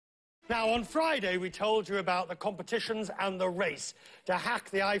Now, on Friday, we told you about the competitions and the race to hack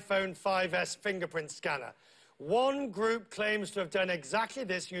the iPhone 5S fingerprint scanner. One group claims to have done exactly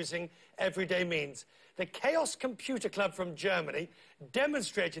this using everyday means. The Chaos Computer Club from Germany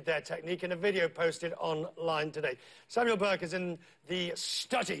demonstrated their technique in a video posted online today. Samuel Burke is in the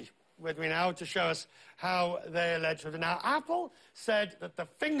study with me now to show us how they alleged it. Now, Apple said that the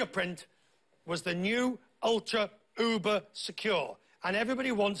fingerprint was the new ultra-uber secure, and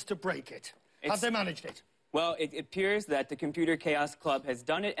everybody wants to break it. Have they managed it? Well, it appears that the Computer Chaos Club has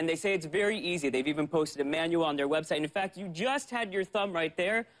done it, and they say it's very easy. They've even posted a manual on their website. In fact, you just had your thumb right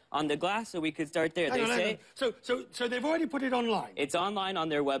there on the glass, so we could start there. Hang on. So they've already put it online? It's online on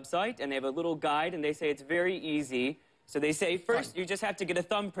their website, and they have a little guide, and they say it's very easy. So they say, first, you just have to get a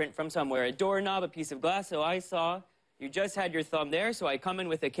thumbprint from somewhere, a doorknob, a piece of glass. So I saw you just had your thumb there, so I come in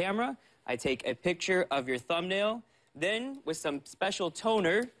with a camera. I take a picture of your thumbnail. Then, with some special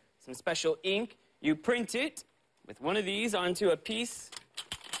toner, some special ink, you print it with one of these onto a piece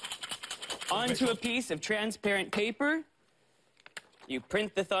of transparent paper. You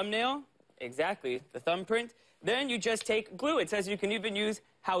print the thumbnail, exactly, the thumbprint. Then you just take glue. It says you can even use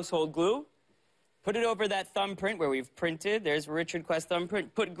household glue. Put it over that thumbprint where we've printed. There's Richard Quest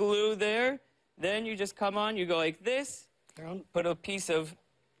thumbprint. Put glue there. Then you just come on, you go like this. Put a piece of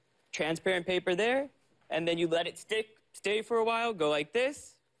transparent paper there. And then you let it stay for a while, go like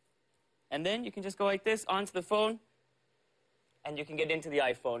this. And then you can just go like this onto the phone, and you can get into the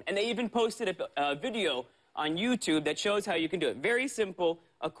iPhone. And they even posted a video on YouTube that shows how you can do it. Very simple,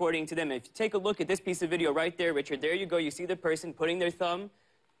 according to them. If you take a look at this piece of video right there, Richard, there you go. You see the person putting their thumb.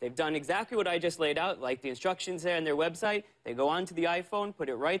 They've done exactly what I just laid out, like the instructions there on their website. They go onto the iPhone, put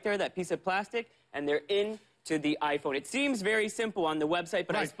it right there, that piece of plastic, and they're into the iPhone. It seems very simple on the website,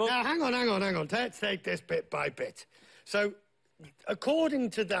 but I spoke... Now, hang on. Let's take this bit by bit. So,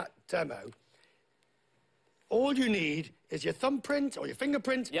 according to that demo, all you need is your thumbprint or your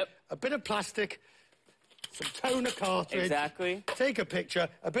fingerprint, a bit of plastic, some toner cartridge, take a picture,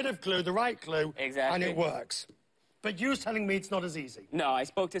 a bit of glue, the right glue, and it works. But you're telling me it's not as easy. No, I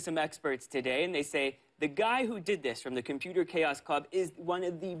spoke to some experts today, and they say the guy who did this from the Computer Chaos Club is one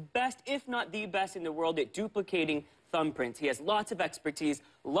of the best, if not the best in the world at duplicating thumbprints. He has lots of expertise,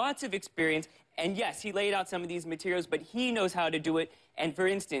 lots of experience, and yes, he laid out some of these materials, but he knows how to do it. And for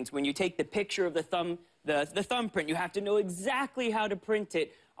instance, when you take the picture of the thumbprint, you have to know exactly how to print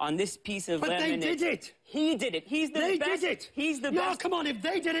it on this piece of laminate. But they did it. He did it. He's the best. They did it. He's the best. No, come on. If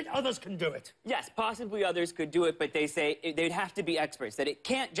they did it, others can do it. Yes, possibly others could do it, but they say they'd have to be experts, that it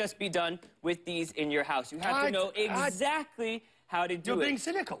can't just be done with these in your house. You have to know exactly how to do it. You're being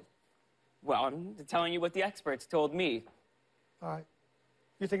cynical. Well, I'm telling you what the experts told me. All right.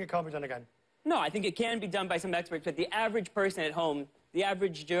 You think it can't be done again? No, I think it can be done by some experts, but the average person at home, the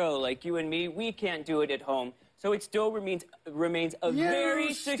average Joe like you and me, we can't do it at home. So it still remains a very secure way.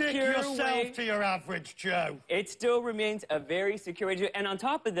 You stick yourself to your average Joe. It still remains a very secure way to do it. And on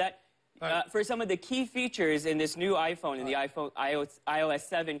top of that, for some of the key features in this new iPhone, in the iPhone iOS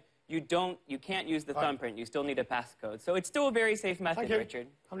 7, you can't use the thumbprint. You still need a passcode. So it's still a very safe method, Richard.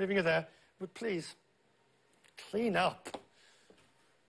 I'm leaving it there. But please, clean up.